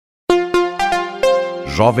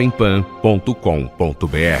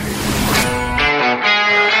jovempan.com.br.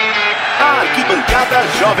 Arquibancada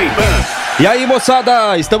Jovem Pan. E aí,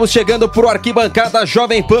 moçada, estamos chegando pro Arquibancada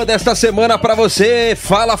Jovem Pan desta semana pra você.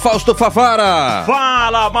 Fala, Fausto Favara.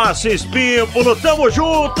 Fala, Márcio Espímpolo, tamo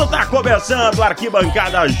junto, tá começando o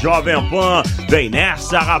Arquibancada Jovem Pan. Vem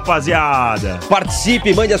nessa, rapaziada.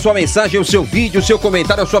 Participe, mande a sua mensagem, o seu vídeo, o seu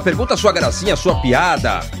comentário, a sua pergunta, a sua gracinha, a sua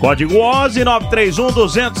piada. Código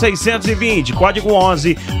 11-931-200-620. Código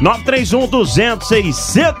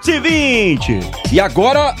 11-931-200-620. E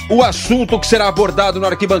agora, o assunto que será abordado no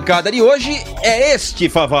Arquibancada de hoje é este,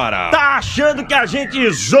 Favara. Tá achando que a gente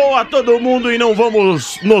zoa todo mundo e não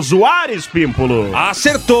vamos nos zoar, Espímpolo?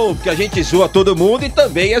 Acertou, que a gente zoa todo mundo e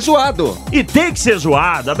também é zoado. E tem que ser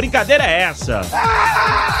zoado, a brincadeira é essa.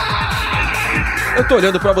 Eu tô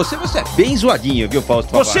olhando pra você, você é bem zoadinho, viu,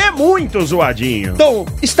 Fausto Favara? Você é muito zoadinho. Então,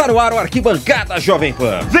 está no ar o Arquibancada Jovem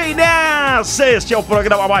Pan. Vem nessa! Este é o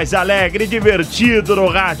programa mais alegre e divertido no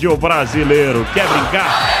rádio brasileiro. Quer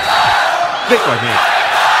brincar? Vem com a gente.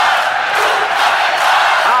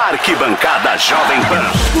 Arquibancada Jovem Pan.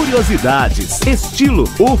 Curiosidades, estilo,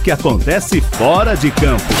 o que acontece fora de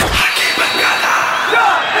campo.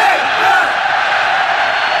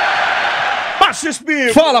 Márcio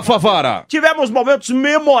Espímpolo. Fala, Favara. Tivemos momentos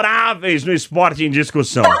memoráveis no esporte em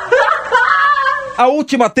discussão. A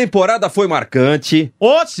última temporada foi marcante.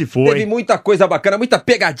 Ou se foi. Teve muita coisa bacana, muita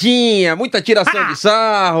pegadinha, muita tiração de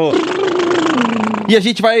sarro. E a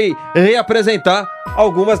gente vai reapresentar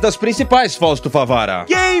algumas das principais, Fausto Favara.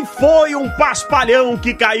 Quem foi um paspalhão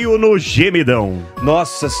que caiu no gemidão?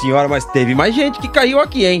 Nossa senhora, mas teve mais gente que caiu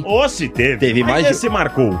aqui, hein? Ou se teve. Teve mais esse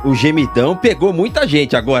marcou. O gemidão pegou muita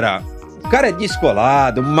gente. Agora, o cara é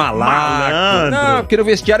descolado, malandro. Não, porque no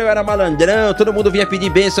vestiário eu era malandrão, todo mundo vinha pedir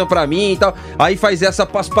bênção pra mim e tal. Aí faz essa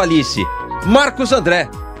paspalice. Marcos André.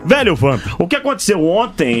 Velho Vamp, o que aconteceu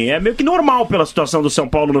ontem é meio que normal pela situação do São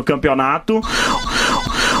Paulo no campeonato.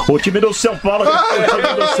 O time do São Paulo é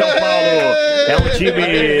um time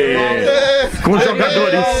com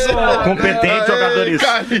jogadores competentes, jogadores.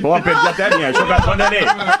 Pô, perdi até a linha. Jogador, Nenê.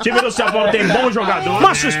 O time do São Paulo tem bons jogadores.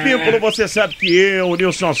 Márcio Espímpolo, você sabe que eu, o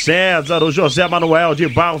Nilson César, o José Manuel de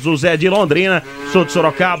Barros, o Zé de Londrina, sou de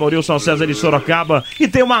Sorocaba, o Nilson César de Sorocaba, e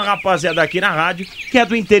tem uma rapaziada aqui na rádio que é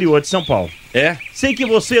do interior de São Paulo. É? Sei que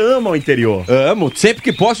você ama o interior. Amo, sempre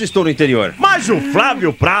que posso estou no interior. Mas o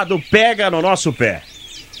Flávio Prado pega no nosso pé.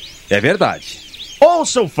 É verdade.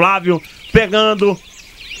 Ouça o Flávio pegando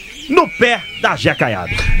no pé da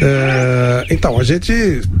jacaiada. Então,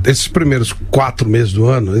 esses primeiros 4 meses do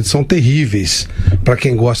ano, eles são terríveis pra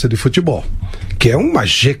quem gosta de futebol. Que é uma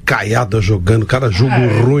jecaiada jogando, cada jogo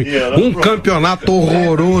ruim, um campeonato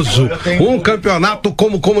horroroso, um campeonato,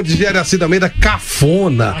 como dizia Aracida Almeida,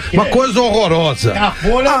 cafona, uma coisa horrorosa.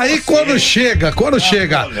 Aí quando chega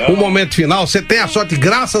o momento final, você tem a sorte,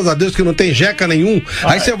 graças a Deus que não tem jeca nenhum,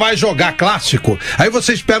 aí você vai jogar clássico, aí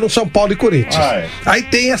você espera um São Paulo e Corinthians. Aí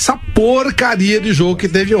tem essa porcaria de jogo que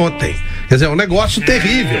teve ontem. Quer dizer, é um negócio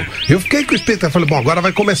terrível. Eu fiquei com o espírito, falei, bom, agora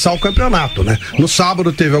vai começar o campeonato, né? No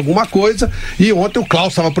sábado teve alguma coisa e ontem o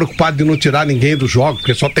Klaus estava preocupado de não tirar ninguém do jogo,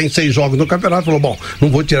 porque só tem 6 jogos no campeonato. Falou, bom, não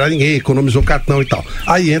vou tirar ninguém, economizou cartão e tal.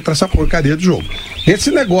 Aí entra essa porcaria do jogo.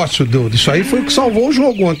 Esse negócio disso aí foi o que salvou o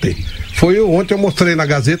jogo ontem. Ontem eu mostrei na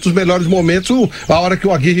Gazeta os melhores momentos, a hora que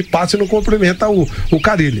o Aguirre passa e não cumprimenta o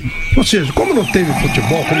Carille. Ou seja, como não teve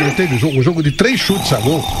futebol, como não teve jogo, um jogo de 3 chutes a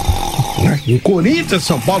gol, né? Em Corinthians,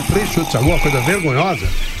 São Paulo, 3 chutes a gol, uma coisa vergonhosa.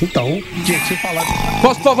 Então, tinha que se falar.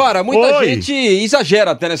 Fausto Favara, muita gente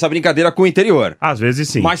exagera até nessa brincadeira com o interior. Às vezes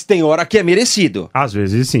sim. Mas tem hora que é merecido. Às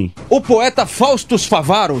vezes sim. O poeta Faustus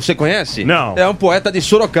Favaro, você conhece? Não. É um poeta de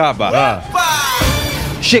Sorocaba.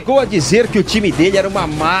 Chegou a dizer que o time dele era uma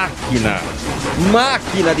máquina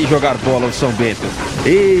de jogar bola, o São Bento.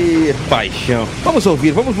 Ê, paixão. Vamos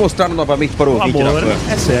ouvir, vamos mostrar novamente para o ouvinte da Pan.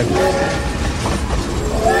 É sério.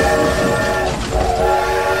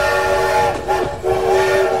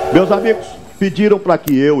 Meus amigos, pediram para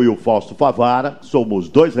que eu e o Fausto Favara, somos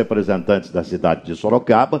 2 representantes da cidade de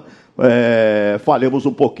Sorocaba, falemos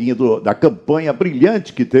um pouquinho da campanha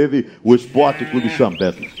brilhante que teve o Esporte Clube São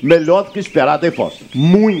Bento. Melhor do que esperado, hein, Fausto?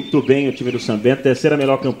 Muito bem o time do São Bento, terceira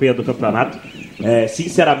melhor campanha do campeonato.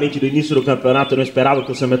 Sinceramente, no início do campeonato eu não esperava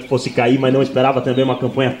que o São Bento fosse cair, mas não esperava também uma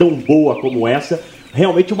campanha tão boa como essa.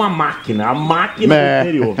 Realmente uma máquina, a máquina do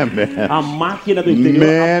interior. A máquina do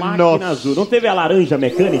interior, a máquina azul. Não teve a laranja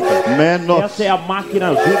mecânica? Essa é a máquina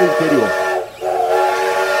azul do interior.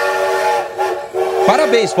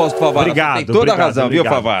 Parabéns, Fausto Favara. Obrigado. Tem toda a razão, viu,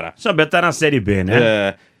 Favara? O São Bento tá na Série B,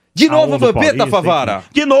 né? De novo, Vampeta, Favara?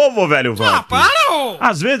 De novo, velho Vamp.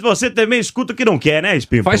 Às vezes você também escuta o que não quer, né,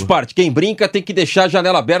 Espírito? Faz parte. Quem brinca tem que deixar a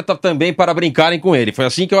janela aberta também para brincarem com ele. Foi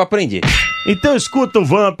assim que eu aprendi. Então escuta o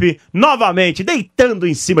Vamp novamente, deitando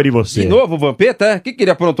em cima de você. De novo, Vampeta? O que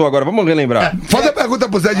ele aprontou agora? Vamos relembrar. Faz a pergunta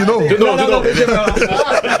pro Zé de novo. De novo. Eu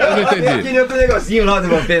não entendi. Queria outro negocinho lá do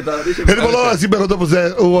Vampeta. Ele falou assim, perguntou pro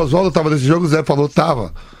Zé, o Oswaldo tava nesse jogo, o Zé falou,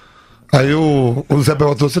 tava. Aí o Zé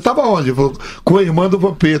perguntou, você tava onde? Ele falou, com a irmã do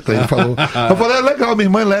Vampeta. Ele falou, eu falei, é legal, minha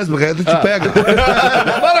irmã é lésbica, ela te pega.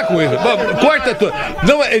 Para com isso. Corta tudo.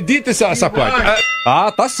 Não, edita essa parte.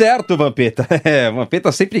 Ah, tá certo, Vampeta.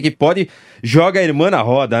 Vampeta sempre que pode joga a irmã na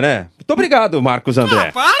roda, né? Muito obrigado, Marcos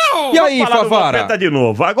André. E aí, Favara? Vampeta de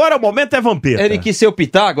novo. Agora o momento é Vampeta. Ele quis ser o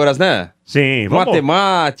Pitágoras, né? Sim, vamos.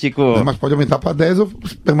 Matemático. Mas pode aumentar pra 10 ou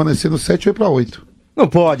permanecer no 7 ou ir pra 8. Não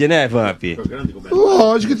pode, né, Vamp?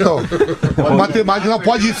 Lógico, então. Matemática não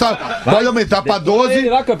pode ir, pode aumentar pra 12,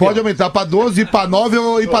 pode aumentar pra 12, ir pra 9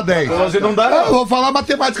 ou ir pra 10. 12 não dá, não. Eu vou falar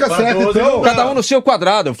matemática certa, então. Cada um no seu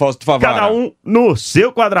quadrado, Fausto Favara. Cada um no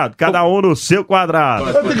seu quadrado. Cada um no seu quadrado.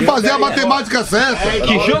 Eu tenho que fazer a matemática certa.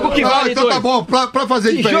 Que jogo que vale então 2? tá bom, pra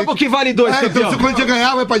fazer Que diferente. jogo que vale 2, então campeão? se o Corinthians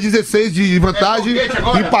ganhar, vai pra 16 de vantagem,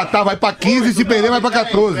 empatar, vai pra 15, se perder, vai pra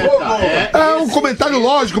 14. É um comentário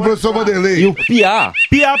lógico, professor Vanderlei. E o Piá?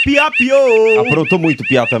 Piá, piou. Aprontou muito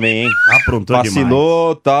Piá também, hein? Aprontou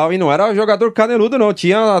Vacilou e tal, e não era jogador caneludo, não.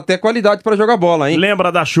 Tinha até qualidade pra jogar bola, hein?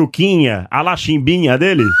 Lembra da Chuquinha, a lachimbinha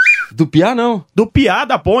dele? Do Piá, não. Do Piá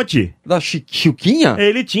da Ponte. Da Chuquinha?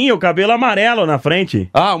 Ele tinha o cabelo amarelo na frente.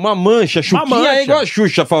 Ah, uma mancha. Chuquinha é igual a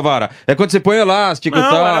Xuxa, Favara. É quando você põe elástico e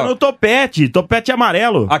tal. Não, era no topete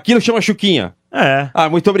amarelo. Aquilo chama Chuquinha. É. Ah,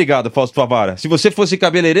 muito obrigado, Fausto Favara. Se você fosse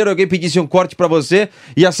cabeleireiro, alguém pedisse um corte pra você,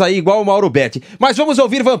 ia sair igual o Mauro Betti. Mas vamos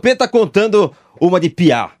ouvir Vampeta contando uma de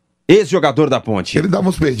Piá, ex-jogador da Ponte. Ele dava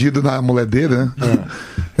uns perdidos na mulher dele, né?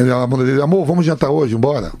 A mulher dele, amor, vamos jantar hoje,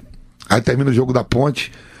 embora. Aí termina o jogo da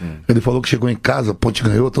Ponte. Ele falou que chegou em casa, a Ponte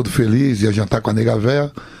ganhou, todo feliz, ia jantar com a nega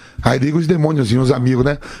véia. Aí liga os demôniozinhos, os amigos,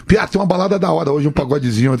 né? Piá, tem uma balada da hora hoje, um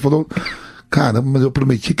pagodezinho. Ele falou, caramba, mas eu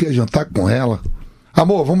prometi que ia jantar com ela.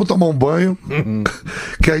 Amor, vamos tomar um banho.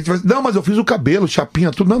 Que a gente vai... Não, mas eu fiz o cabelo, chapinha,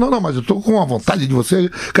 tudo. Não, mas eu tô com uma vontade de você.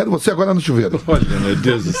 Quero você agora no chuveiro. Olha, meu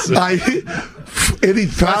Deus do céu. Aí ele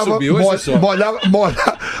entrava,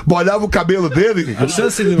 molhava o cabelo dele,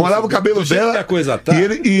 molhava o cabelo dela.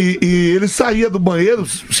 E ele saía do banheiro,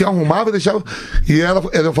 se arrumava e deixava. E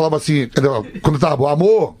ela falava assim, quando tava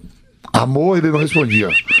bom, amor, ele não respondia.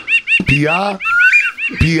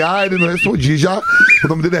 Piá, ele não respondia. Já, o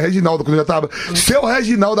nome dele é Reginaldo, quando ele já tava. Seu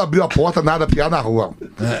Reginaldo abriu a porta, nada, Piá na rua.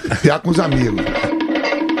 Piá com os amigos.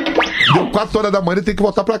 Deu 4 horas da manhã, ele tem que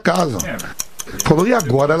voltar pra casa. Falou, e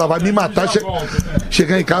agora? Ela vai me matar.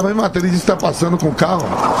 Chegar em casa, vai me matar. Ele disse que tá passando com o carro.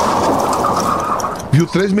 Viu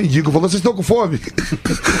 3 mendigos, falou, vocês estão com fome?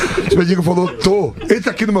 Os mendigos falou, tô.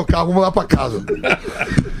 Entra aqui no meu carro, vamos lá pra casa.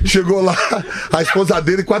 Chegou lá, a esposa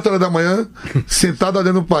dele, 4 horas da manhã, sentada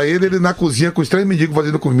olhando pra ele na cozinha com os 3 mendigos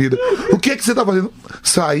fazendo comida. O que é que você tá fazendo?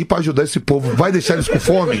 Saí pra ajudar esse povo, vai deixar eles com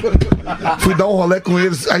fome? Fui dar um rolê com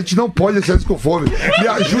eles, a gente não pode deixar eles com fome. Me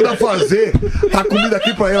ajuda a fazer a comida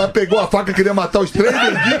aqui pra ela. Ela pegou a faca, queria matar os 3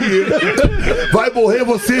 mendigos e ele. Vai morrer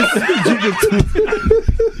vocês, mendigos tudo.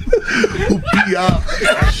 O Piá.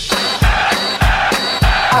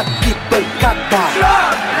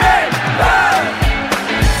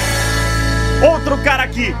 Outro cara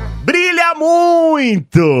que brilha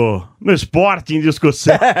muito no esporte em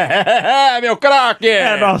discussão. Meu craque!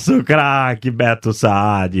 É nosso craque, Beto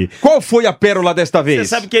Saad. Qual foi a pérola desta vez?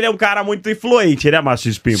 Você sabe que ele é um cara muito influente, né,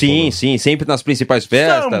 Márcio Espímpolo? Sim, sempre nas principais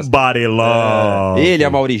festas. Somebody love. Ele, a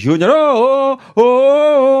Mauri Júnior.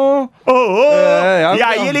 E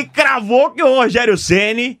aí ele cravou que o Rogério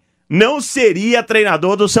Ceni não seria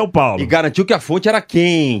treinador do São Paulo. E garantiu que a fonte era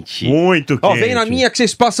quente. Muito quente. Vem na minha que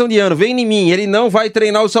vocês passam de ano, vem em mim, ele não vai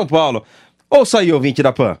treinar o São Paulo. Ouça aí, ouvinte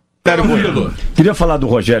da PAN. Queria falar do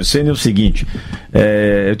Rogério Ceni o seguinte,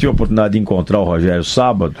 eu tive a oportunidade de encontrar o Rogério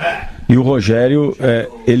sábado, e o Rogério,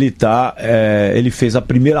 ele fez a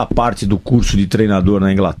primeira parte do curso de treinador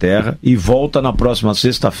na Inglaterra e volta na próxima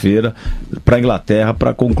sexta-feira para a Inglaterra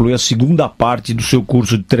para concluir a segunda parte do seu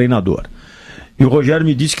curso de treinador. E o Rogério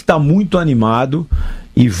me disse que está muito animado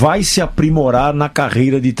e vai se aprimorar na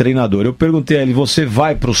carreira de treinador. Eu perguntei a ele, você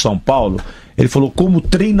vai para o São Paulo? Ele falou, como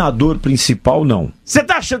treinador principal, não. Você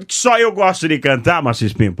tá achando que só eu gosto de cantar, Márcio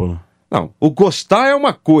Espímpolo? Não, o gostar é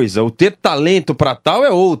uma coisa, o ter talento pra tal é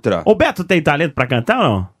outra. O Beto tem talento pra cantar ou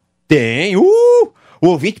não? Tem, o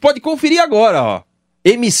ouvinte pode conferir agora, ó.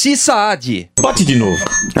 MC Saad. Bate de novo.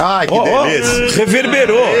 Ai, que delícia.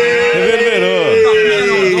 Reverberou.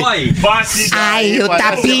 dói. Ai, o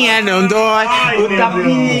tapinha não dói. O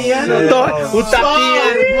tapinha não dói. O tapinha.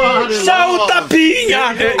 Só o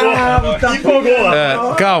tapinha.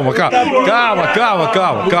 Calma.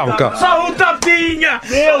 Só o tapinha.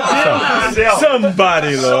 Meu Deus do céu.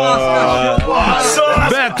 Somebody love.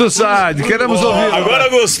 Beto Saad, queremos ouvir. Agora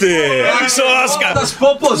gostei. Só as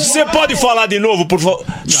Você pode falar de novo, por favor?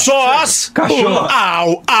 Só as cachorro.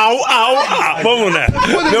 Au. Vamos, né?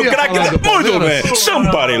 Meu craque. Muito bem.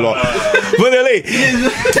 Somebody love. Vanderlei,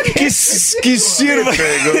 que sirva.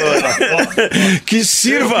 Que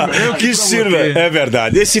sirva. É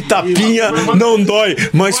verdade. Esse tapinha não dói,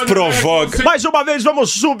 mas provoca. Mais uma vez,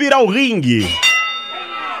 vamos subir ao ringue.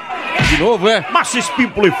 De novo, Márcio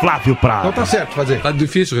Espímpolo e Flávio Prado. Não tá certo fazer. Tá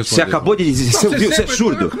difícil responder. Você acabou de dizer, você é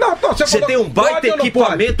surdo. Você tem um baita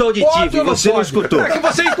equipamento auditivo e você não escutou. É que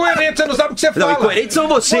você é incoerente, você não sabe o que você fala. Não, incoerentes são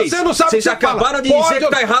vocês. Você não sabe Vocês o que você acabaram fala. de dizer que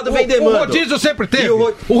tá errado, vem demanda. O rodízio sempre teve.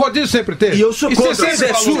 O rodízio sempre teve. E eu sou contra, você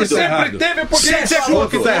é surdo. Você sempre teve porque você falou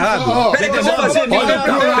que tá errado. Peraí, que eu vou fazer Quem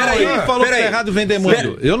falou que tá errado vem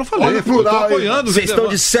demanda? Eu não falei. Eu tô apoiando.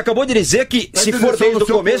 Você acabou de dizer que se for desde o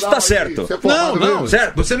começo, tá certo. Não.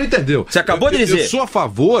 Certo? Você não entendeu. Você acabou de dizer. Eu sou a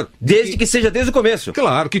favor. Desde que seja desde o começo.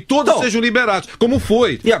 Claro, que todos sejam liberados, como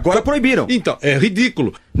foi. E agora proibiram. Então, é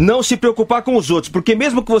ridículo. Não se preocupar com os outros, porque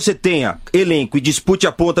mesmo que você tenha elenco e dispute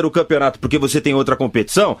a ponta do campeonato porque você tem outra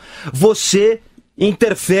competição, você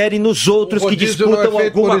interfere nos outros que disputam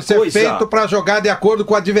alguma coisa. É feito pra jogar de acordo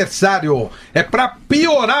com o adversário. É pra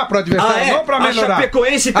piorar pro adversário, não pra melhorar. A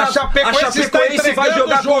Chapecoense vai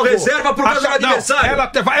jogar com reserva por causa do adversário.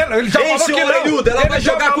 Ele já falou que não. Ela vai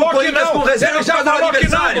jogar com Corinthians com reserva por causa do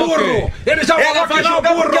adversário. Ele já falou que não,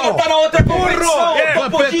 burro. Ela tá na outra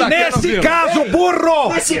competição. Nesse caso,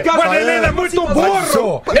 burro. Ele é muito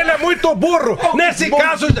burro. Ele é muito burro.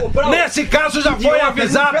 Nesse caso já foi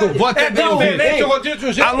avisado. É diferente.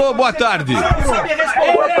 Alô, boa tarde.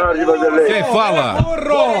 Boa tarde, Vanderlei. Quem fala?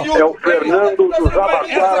 É o Fernando do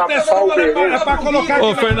Jabaquara, palmeirense.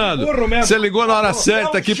 Ô, Fernando, você ligou na hora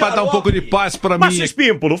certa aqui pra dar um pouco de paz pra mim. Márcio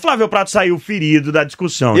Espímpolo, o Flávio Prado saiu ferido da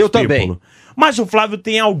discussão. Eu Espímpolo. também. Mas o Flávio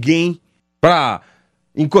tem alguém pra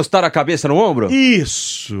encostar a cabeça no ombro?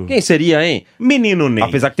 Isso. Quem seria, hein? Menino Ney.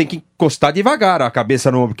 Apesar que tem que encostar devagar a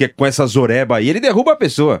cabeça no ombro, porque com essa zoreba aí ele derruba a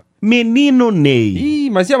pessoa. Menino Ney. Ih,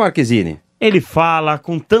 mas e a Marquezine? Ele fala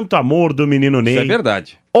com tanto amor do menino Ney. Isso é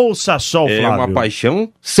verdade. Ouça só o Flávio. É uma paixão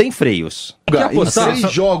sem freios. Quer apostar?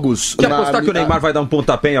 6 jogos. Quer apostar que o Neymar vai dar um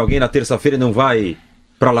pontapé em alguém na terça-feira e não vai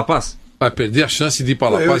pra La Paz? Vai perder a chance de ir pra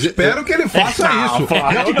La Paz. Eu espero que ele faça isso.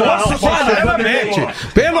 Sinceramente,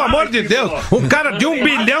 pelo amor de Deus, um cara de R$1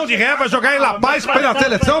 bilhão vai jogar em La Paz pela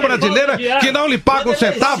seleção brasileira que não lhe paga um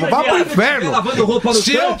centavo. Vá pro inferno.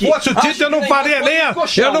 Se eu fosse o Tite, eu não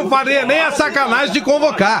faria nem a sacanagem de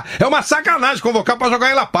convocar. É uma sacanagem convocar pra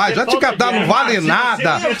jogar em La Paz. Já te catar, não vale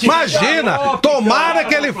nada. Imagina, tomara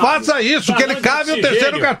que ele faça isso, que ele cave o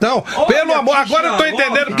terceiro cartão. Pelo amor, agora eu tô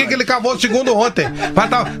entendendo porque que ele cavou o segundo ontem.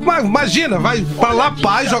 Imagina, vai pra La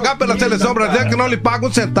Paz jogar pela seleção brasileira que não lhe paga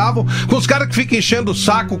um centavo, com os caras que ficam enchendo o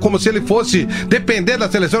saco como se ele fosse depender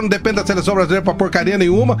da seleção, não depende da seleção brasileira pra porcaria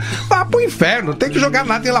nenhuma. Vá pro inferno, não tem que jogar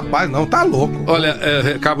nada em La Paz, não, tá louco. Olha,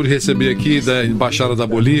 acabo de receber aqui da Embaixada da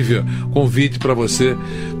Bolívia convite pra você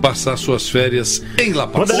passar suas férias em La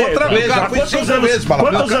Paz. Outra vez, já fui 5 vezes pra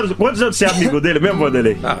La Paz. Quantos anos você é amigo dele mesmo,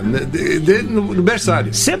 Vanderlei? No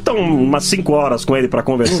berçário. Senta umas 5 horas com ele pra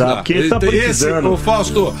conversar, porque ele tá precisando. Ô,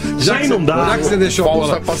 Fausto, já que você deixou a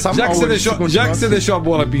bola, já que você deixou a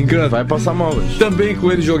bola pingando, vai passar mal hoje. Também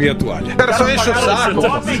com ele joguei a toalha. O cara só enche o saco.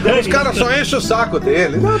 Os caras só enchem o saco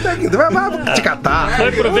dele. Não, tem que. Vai te catar.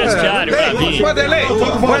 Foi pro vestiário,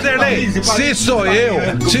 Vanderlei, se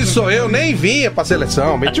sou eu, nem vinha pra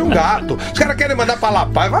seleção. Meti um gato. Os caras querem mandar pra La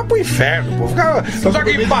Paz, vai pro inferno, pô.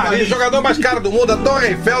 Joga em Paris, jogador mais caro do mundo, a Torre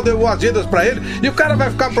Eiffel deu boas-vindas pra ele. E o cara vai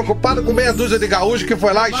ficar preocupado com meia dúzia de gaúcho que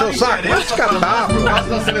foi lá e encheu o saco. Vai te catar, pô.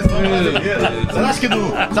 Você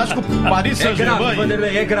acha que o Paris Saint-Germain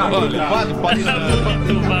é grave.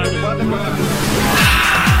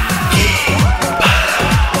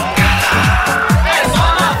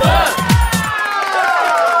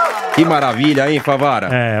 Que maravilha, hein, Favara?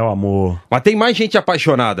 É, o amor. Mas tem mais gente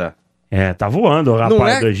apaixonada. É, tá voando o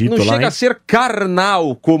rapaz do Egito lá. Não chega a ser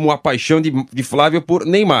carnal como a paixão de Flávio por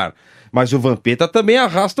Neymar. Mas o Vampeta também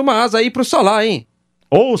arrasta uma asa aí pro Salah, hein?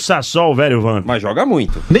 Ouça só o velho Vamp. Mas joga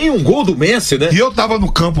muito. Nem um gol do Messi, né? E eu tava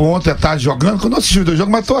no campo ontem à tarde jogando, quando eu assisti o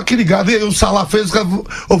jogo, mas tô aqui ligado. E o Salah fez, o cara...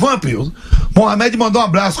 Ô Vamp, o Mohamed mandou um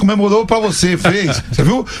abraço, comemorou pra você, fez. Você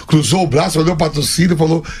viu? Cruzou o braço, olhou pra torcida e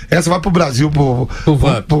falou, essa vai pro Brasil,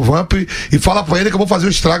 pro Vamp, e fala pra ele que eu vou fazer o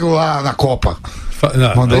estrago lá na Copa.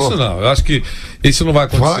 Não, isso não. Eu acho que Isso não vai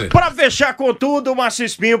acontecer. Pra fechar com tudo, Márcio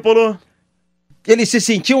Espímpolo. Ele se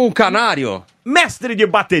sentiu um canário. Mestre de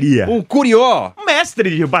bateria. Um curió.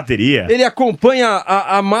 Mestre de bateria. Ele acompanha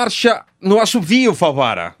a marcha no assovio,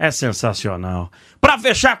 Favara. É sensacional. Pra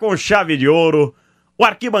fechar com chave de ouro, o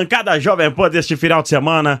Arquibancada Jovem Pan deste final de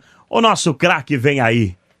semana, o nosso craque vem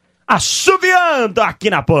aí, assoviando aqui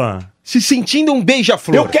na Pan. Se sentindo um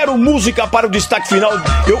beija-flor. Eu quero música para o destaque final.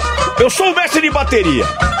 Eu sou o mestre de bateria.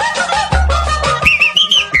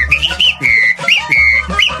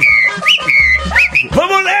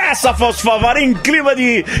 Vamos nessa, Fausto Favara, em clima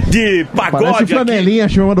de pagode. Parece flanelinha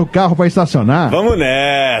chamando o carro pra estacionar. Vamos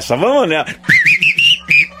nessa, vamos nessa.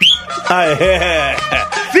 Ah, é.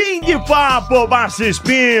 Fim de papo, Márcio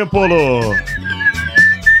Espímpolo.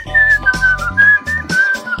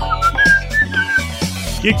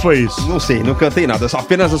 O que foi isso? Não sei, não cantei nada, só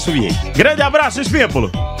apenas assoviei. Grande abraço,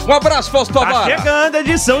 Espímpolo. Um abraço, Fausto Favara. Tá chegando a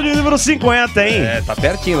edição de número 50, hein? É, tá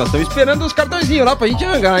pertinho, nós estamos esperando os cartõezinhos lá pra gente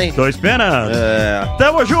arrancar, hein? Tô esperando. É.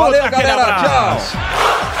 Tamo junto, valeu, aquele galera, abraço. tchau.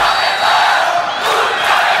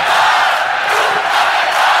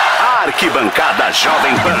 Arquibancada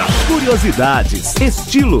Jovem Pan. Curiosidades,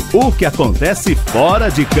 estilo, o que acontece fora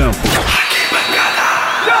de campo.